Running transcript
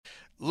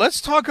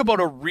Let's talk about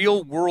a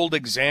real-world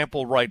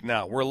example right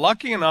now. We're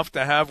lucky enough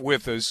to have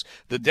with us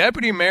the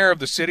Deputy Mayor of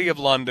the City of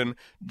London,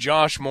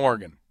 Josh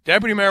Morgan.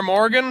 Deputy Mayor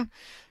Morgan,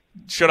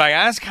 should I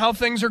ask how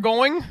things are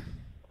going?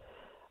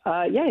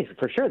 Yeah,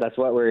 for sure. That's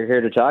what we're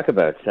here to talk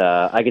about.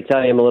 I could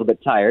tell you I'm a little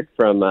bit tired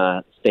from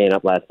staying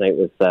up last night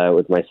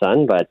with my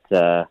son, but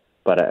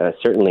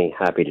certainly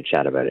happy to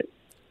chat about it.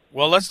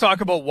 Well, let's talk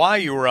about why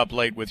you were up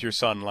late with your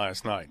son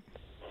last night.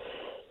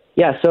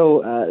 Yeah,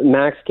 so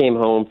Max came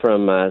home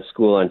from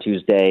school on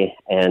Tuesday,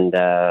 and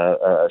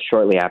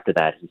shortly after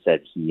that, he said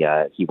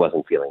he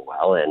wasn't feeling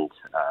well, and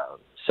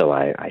so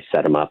I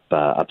set him up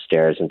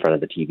upstairs in front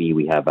of the TV.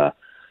 We have a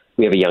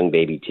young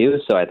baby too,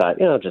 so I thought,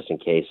 just in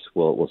case,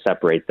 we'll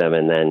separate them.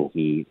 And then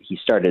he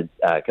started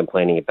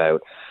complaining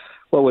about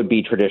what would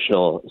be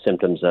traditional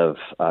symptoms of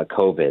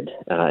COVID,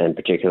 in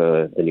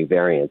particular the new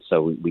variant.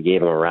 So we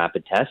gave him a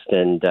rapid test,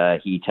 and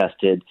he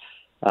tested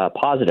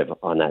positive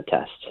on that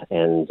test.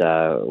 And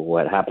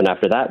what happened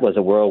after that was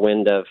a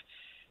whirlwind of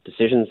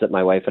decisions that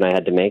my wife and I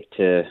had to make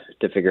to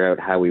figure out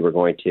how we were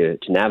going to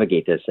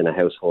navigate this in a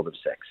household of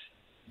six.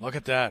 Look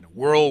at that.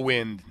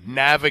 Whirlwind,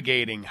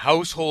 navigating,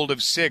 household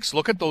of six.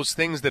 Look at those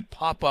things that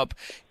pop up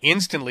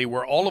instantly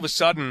where all of a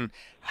sudden,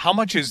 how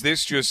much is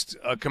this just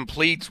a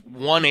complete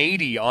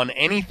 180 on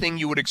anything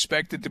you would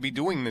expect it to be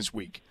doing this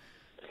week?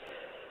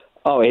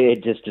 Oh,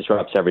 it just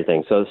disrupts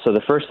everything. So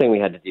the first thing we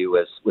had to do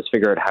was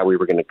figure out how we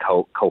were going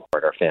to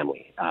cohort our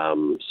family.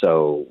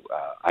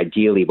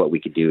 Ideally, what we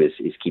could do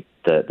is keep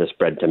the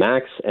spread to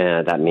Max,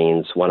 and that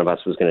means one of us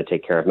was going to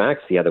take care of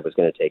Max, the other was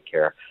going to take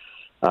care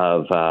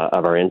of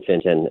our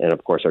infant, and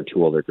of course our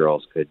two older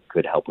girls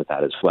could help with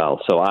that as well.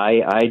 So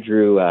I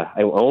drew.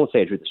 I won't say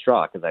I drew the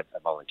straw because I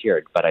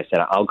volunteered, but I said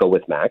I'll go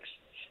with Max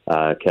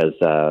because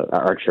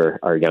Archer,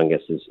 our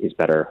youngest, is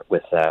better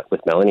with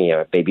Melanie.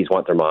 Babies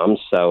want their moms,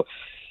 so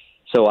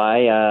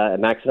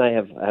Max and I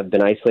have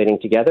been isolating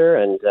together,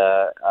 and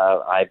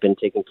I've been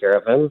taking care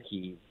of him.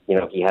 He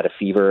had a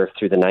fever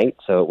through the night,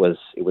 so it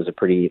was a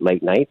pretty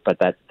late night, but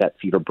that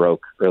fever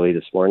broke early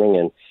this morning,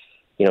 and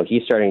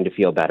he's starting to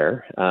feel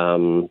better.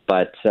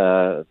 But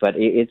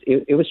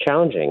it was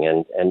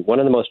challenging, and one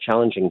of the most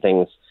challenging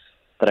things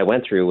that I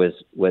went through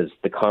was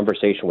the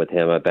conversation with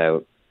him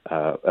about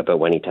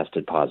when he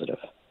tested positive.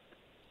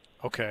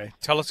 Okay,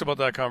 tell us about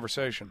that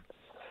conversation.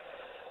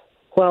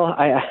 Well,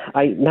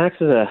 Max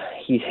is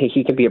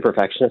he can be a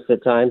perfectionist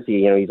at times.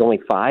 He's only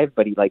 5,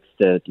 but he likes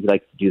to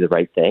do the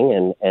right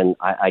thing, and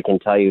I can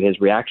tell you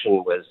his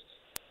reaction was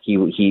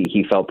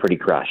he felt pretty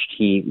crushed.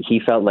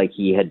 He felt like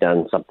he had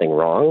done something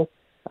wrong,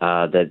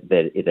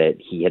 that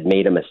he had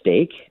made a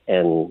mistake,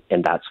 and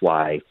that's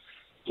why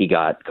he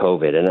got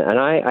COVID. And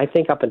I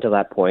think up until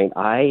that point,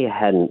 I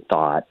hadn't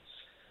thought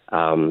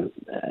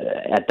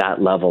at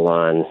that level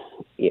on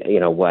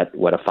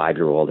what a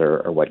 5-year-old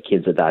or what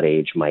kids at that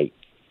age might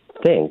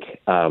think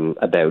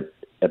about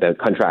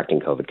contracting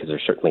COVID, because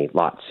there's certainly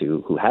lots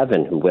who have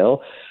and who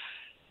will.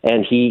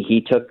 And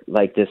he took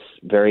this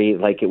very,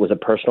 it was a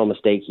personal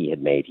mistake he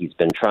had made. He's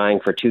been trying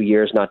for 2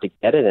 years not to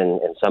get it, and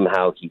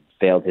somehow he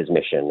failed his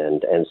mission.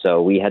 And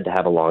so we had to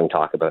have a long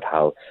talk about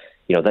how,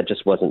 that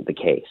just wasn't the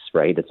case,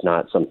 right? It's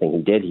not something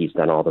he did. He's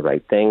done all the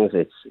right things.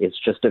 It's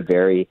just a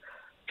very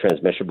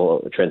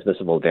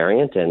transmissible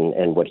variant,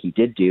 and what he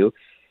did do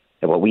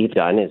and what we've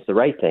done is the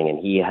right thing. And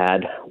he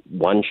had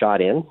one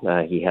shot in.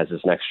 He has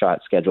his next shot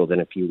scheduled in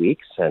a few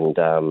weeks. And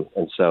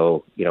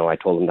so, I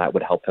told him that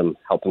would help him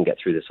get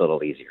through this a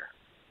little easier.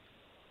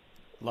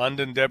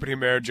 London Deputy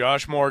Mayor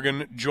Josh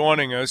Morgan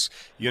joining us.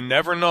 You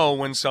never know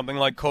when something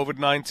like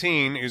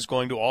COVID-19 is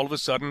going to all of a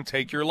sudden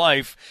take your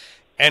life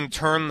and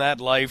turn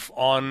that life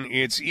on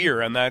its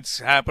ear. And that's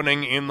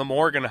happening in the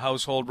Morgan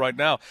household right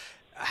now.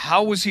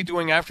 How was he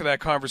doing after that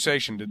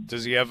conversation?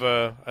 Does he have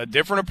a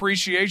different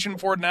appreciation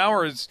for it now,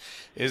 or is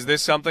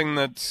this something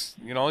that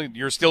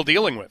you're still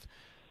dealing with?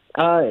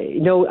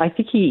 No, I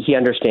think he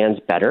understands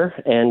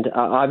better, and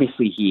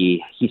obviously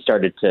he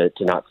started to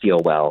not feel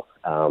well.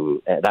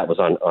 That was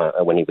on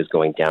when he was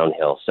going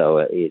downhill.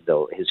 So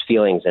his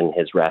feelings and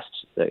his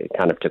rest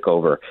kind of took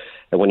over,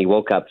 and when he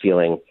woke up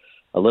feeling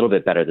a little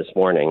bit better this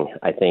morning,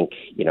 I think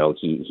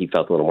he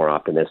felt a little more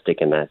optimistic,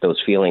 and that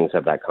those feelings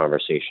of that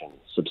conversation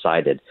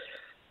subsided.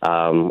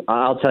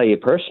 I'll tell you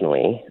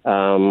personally,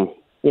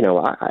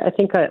 I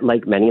think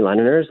like many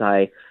Londoners,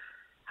 I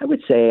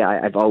would say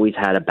I've always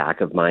had a back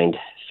of mind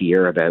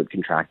fear about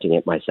contracting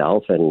it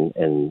myself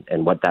and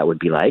what that would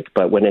be like.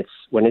 But when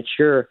it's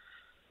your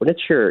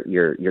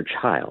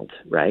child,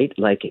 right?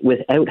 Like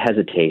without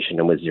hesitation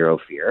and with zero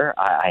fear,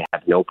 I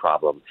have no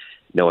problem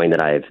knowing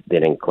that I've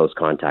been in close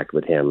contact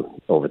with him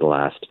over the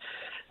last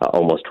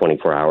almost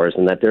 24 hours,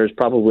 and that there's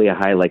probably a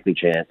high likely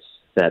chance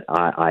that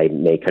I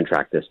may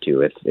contract this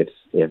too. If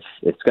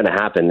it's going to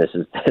happen, this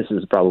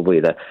is probably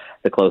the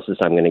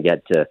closest I'm going to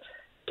get to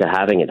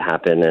having it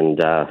happen. And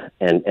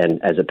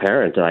as a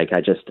parent,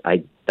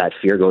 that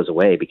fear goes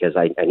away because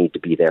I need to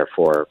be there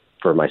for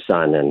my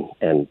son,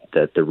 and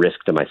the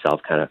risk to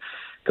myself kind of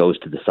goes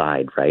to the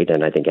side, right?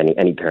 And I think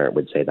any parent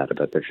would say that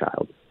about their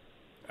child.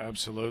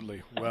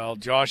 Absolutely. Well,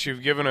 Josh,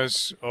 you've given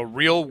us a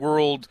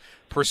real-world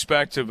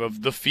perspective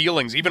of the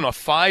feelings, even a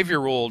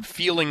 5-year-old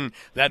feeling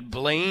that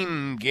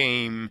blame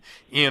game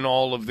in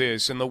all of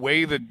this, and the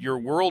way that your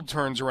world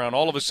turns around.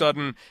 All of a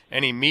sudden,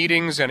 any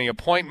meetings, any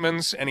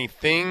appointments,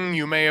 anything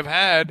you may have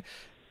had,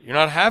 you're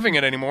not having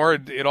it anymore.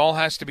 It all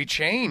has to be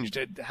changed.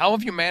 How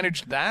have you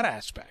managed that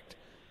aspect?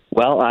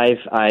 Well,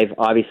 I've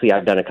obviously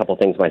I've done a couple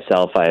things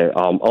myself.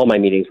 All my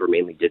meetings were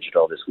mainly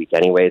digital this week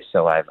anyway,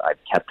 so I've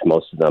kept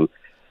most of them.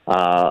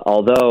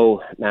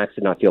 Although Max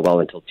did not feel well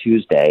until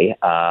Tuesday,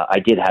 I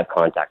did have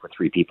contact with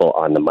 3 people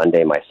on the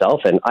Monday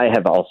myself, and I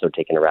have also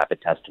taken a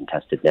rapid test and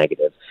tested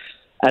negative.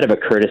 Out of a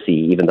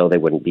courtesy, even though they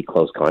wouldn't be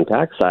close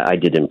contacts, I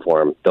did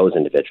inform those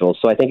individuals.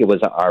 So I think it was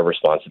our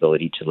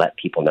responsibility to let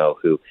people know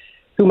who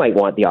might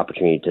want the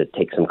opportunity to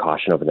take some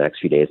caution over the next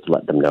few days, to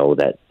let them know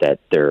that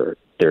there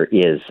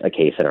is a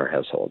case in our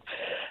household.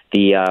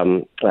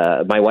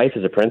 My wife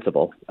is a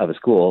principal of a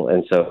school,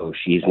 and so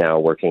she's now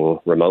working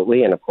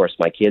remotely. And of course,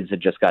 my kids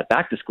had just got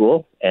back to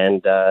school,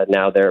 and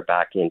now they're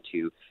back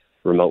into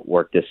remote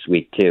work this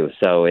week too.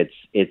 So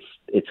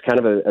it's kind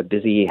of a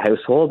busy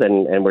household,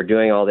 and we're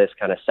doing all this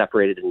kind of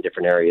separated in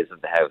different areas of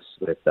the house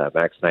with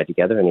Max and I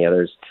together, and the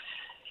others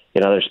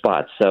in other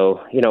spots.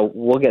 So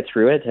we'll get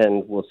through it,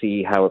 and we'll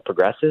see how it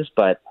progresses.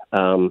 But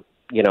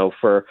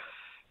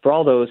for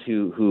all those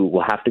who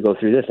will have to go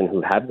through this and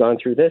who have gone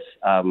through this,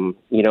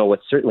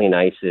 what's certainly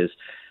nice is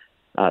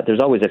there's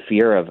always a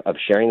fear of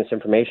sharing this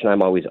information.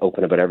 I'm always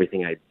open about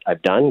everything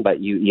I've done, but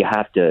you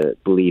have to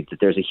believe that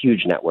there's a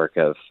huge network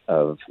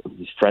of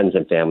friends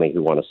and family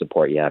who want to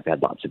support you. I've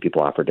had lots of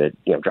people offer to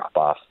drop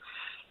off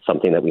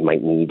something that we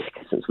might need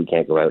since we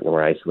can't go out and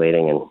we're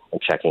isolating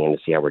and checking in to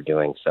see how we're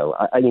doing. So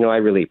I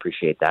really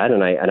appreciate that,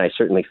 and I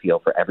certainly feel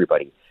for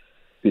everybody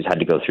who's had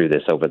to go through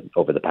this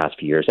over the past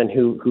few years, and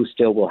who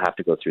still will have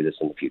to go through this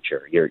in the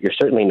future. You're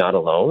certainly not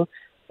alone,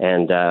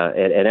 and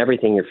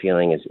everything you're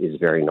feeling is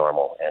very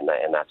normal, and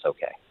that's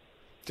okay.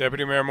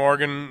 Deputy Mayor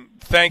Morgan,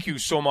 thank you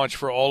so much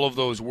for all of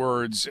those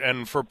words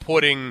and for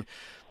putting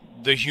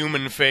the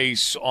human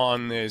face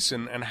on this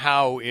and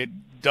how it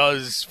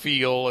does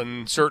feel,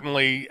 and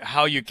certainly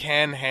how you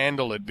can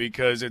handle it,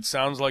 because it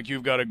sounds like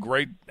you've got a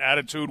great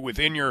attitude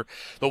within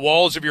the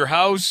walls of your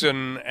house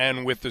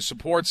and with the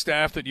support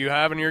staff that you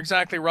have, and you're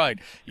exactly right.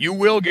 You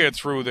will get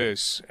through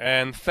this,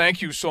 and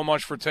thank you so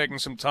much for taking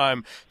some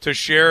time to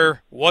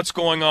share what's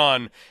going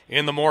on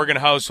in the Morgan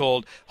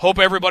household. Hope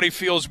everybody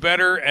feels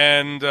better,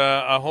 and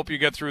I hope you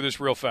get through this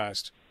real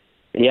fast.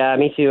 Yeah,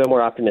 me too. I'm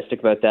more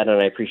optimistic about that,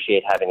 and I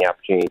appreciate having the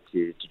opportunity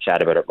to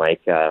chat about it,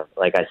 Mike.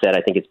 Like I said,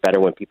 I think it's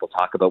better when people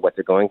talk about what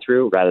they're going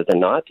through rather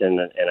than not, and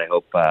I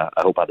hope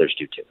others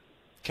do too.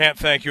 Can't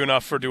thank you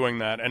enough for doing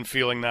that and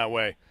feeling that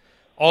way.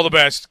 All the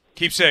best.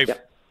 Keep safe.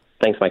 Yep.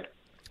 Thanks, Mike.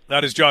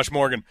 That is Josh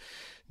Morgan,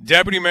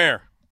 Deputy Mayor